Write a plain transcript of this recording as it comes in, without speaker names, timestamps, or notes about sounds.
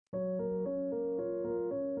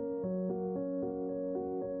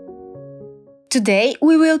Today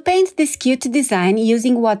we will paint this cute design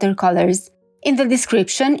using watercolors. In the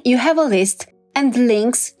description you have a list and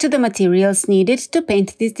links to the materials needed to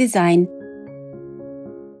paint this design.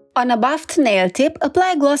 On a buffed nail tip,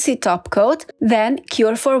 apply a glossy top coat, then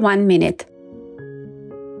cure for 1 minute.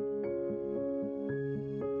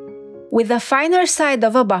 With the finer side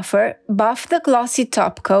of a buffer, buff the glossy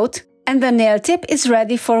top coat, and the nail tip is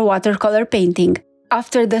ready for watercolor painting.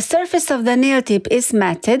 After the surface of the nail tip is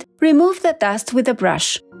matted, remove the dust with a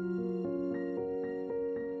brush.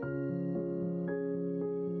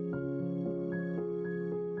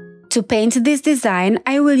 To paint this design,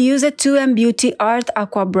 I will use a 2M Beauty Art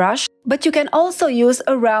Aqua brush, but you can also use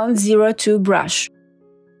a round 02 brush.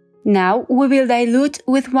 Now we will dilute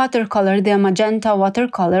with watercolor the magenta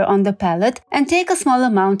watercolor on the palette and take a small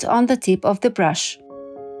amount on the tip of the brush.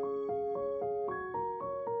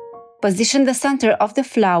 Position the center of the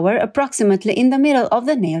flower approximately in the middle of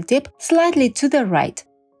the nail tip, slightly to the right.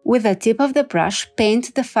 With the tip of the brush,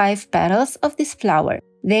 paint the 5 petals of this flower.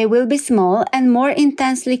 They will be small and more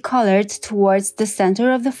intensely colored towards the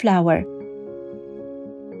center of the flower.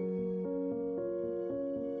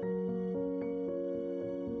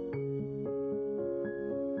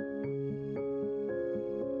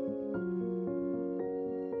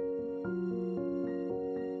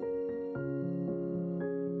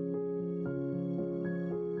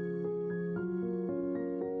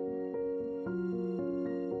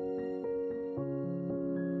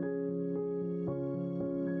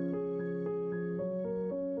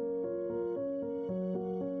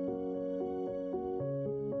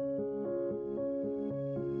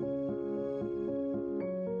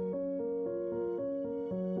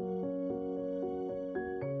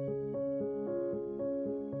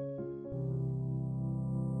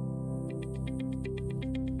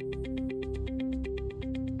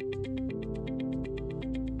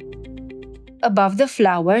 Above the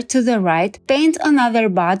flower, to the right, paint another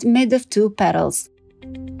bud made of 2 petals.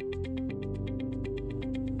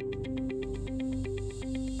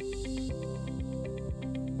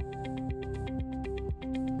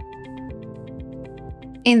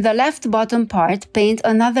 In the left bottom part, paint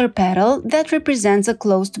another petal that represents a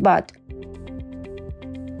closed bud.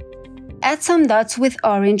 Add some dots with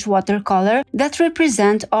orange watercolor that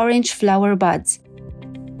represent orange flower buds.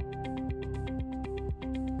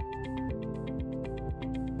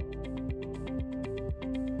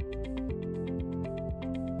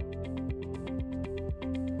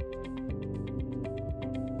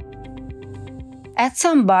 Add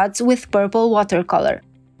some buds with purple watercolor.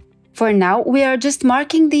 For now, we are just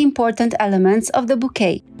marking the important elements of the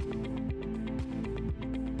bouquet.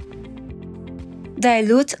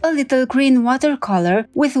 Dilute a little green watercolor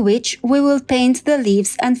with which we will paint the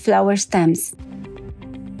leaves and flower stems.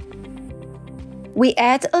 We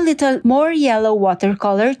add a little more yellow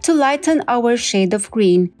watercolor to lighten our shade of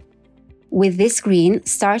green. With this green,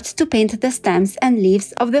 start to paint the stems and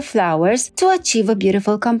leaves of the flowers to achieve a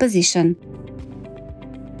beautiful composition.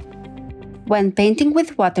 When painting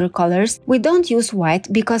with watercolors, we don't use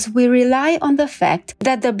white because we rely on the fact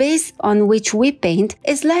that the base on which we paint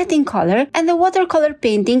is light in color and the watercolor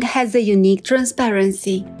painting has a unique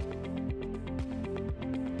transparency.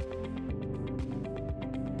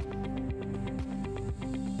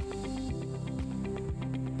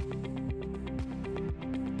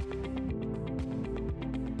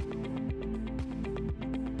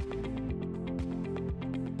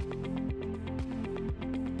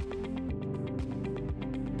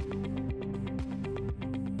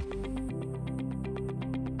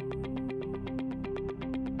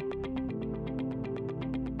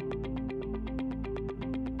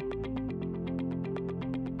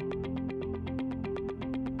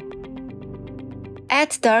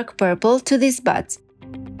 Add dark purple to these buds.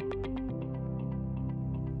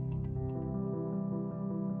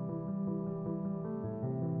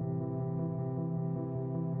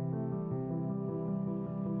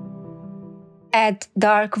 Add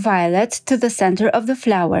dark violet to the center of the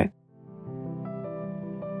flower.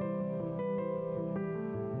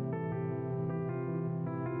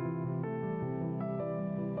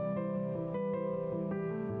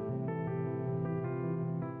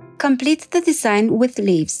 Complete the design with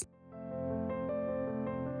leaves.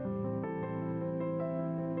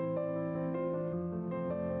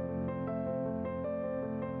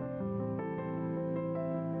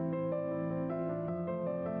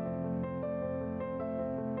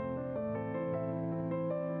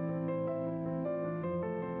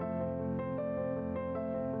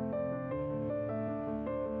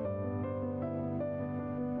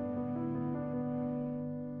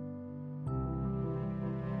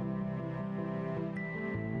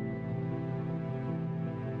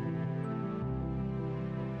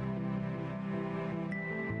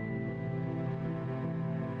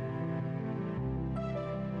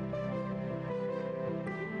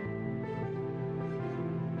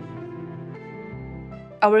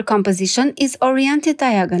 Our composition is oriented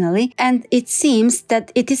diagonally and it seems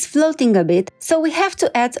that it is floating a bit, so we have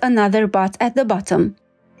to add another bot at the bottom.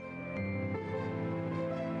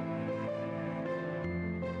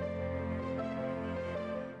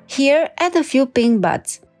 Here, add a few pink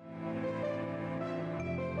buds.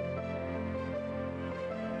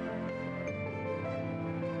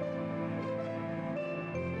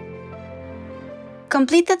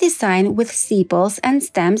 Complete the design with sepals and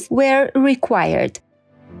stems where required.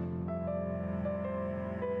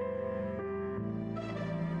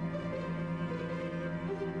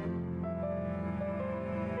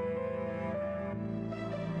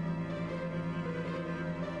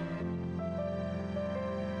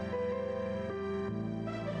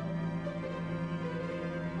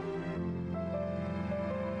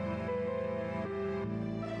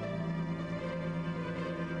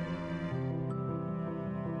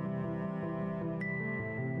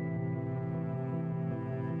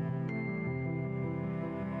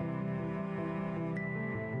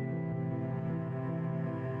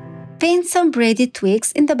 Paint some braided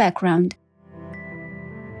twigs in the background.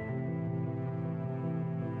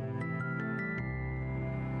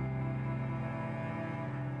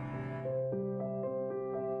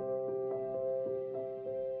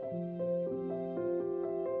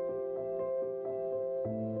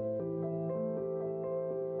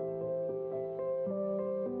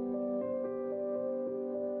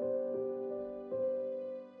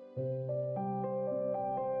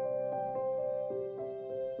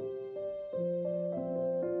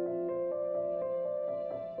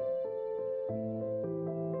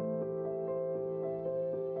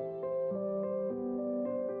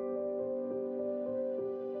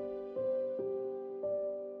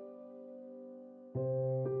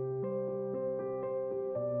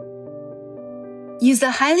 Use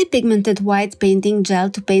a highly pigmented white painting gel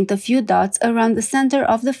to paint a few dots around the center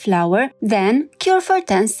of the flower, then cure for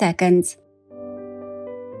 10 seconds.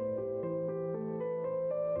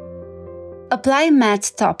 Apply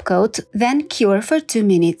matte top coat, then cure for 2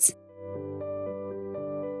 minutes.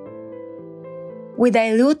 We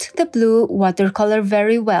dilute the blue watercolor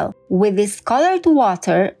very well. With this colored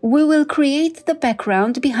water, we will create the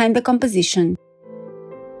background behind the composition.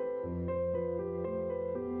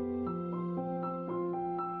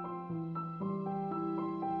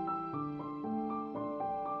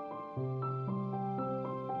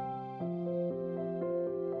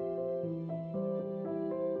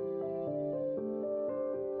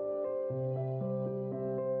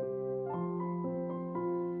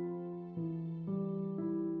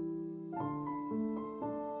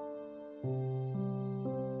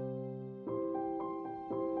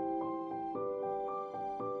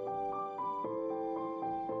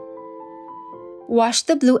 Wash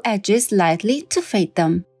the blue edges lightly to fade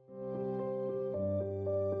them.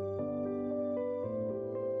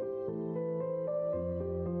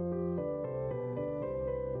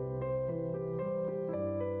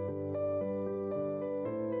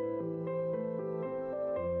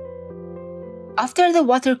 After the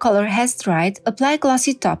watercolor has dried, apply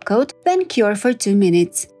glossy top coat, then cure for 2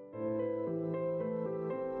 minutes.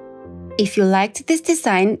 If you liked this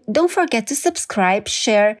design, don't forget to subscribe,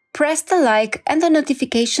 share, press the like and the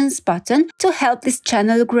notifications button to help this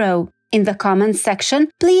channel grow. In the comments section,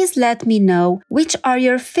 please let me know which are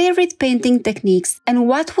your favorite painting techniques and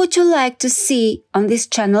what would you like to see on this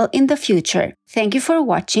channel in the future. Thank you for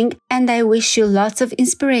watching and I wish you lots of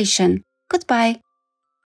inspiration. Goodbye!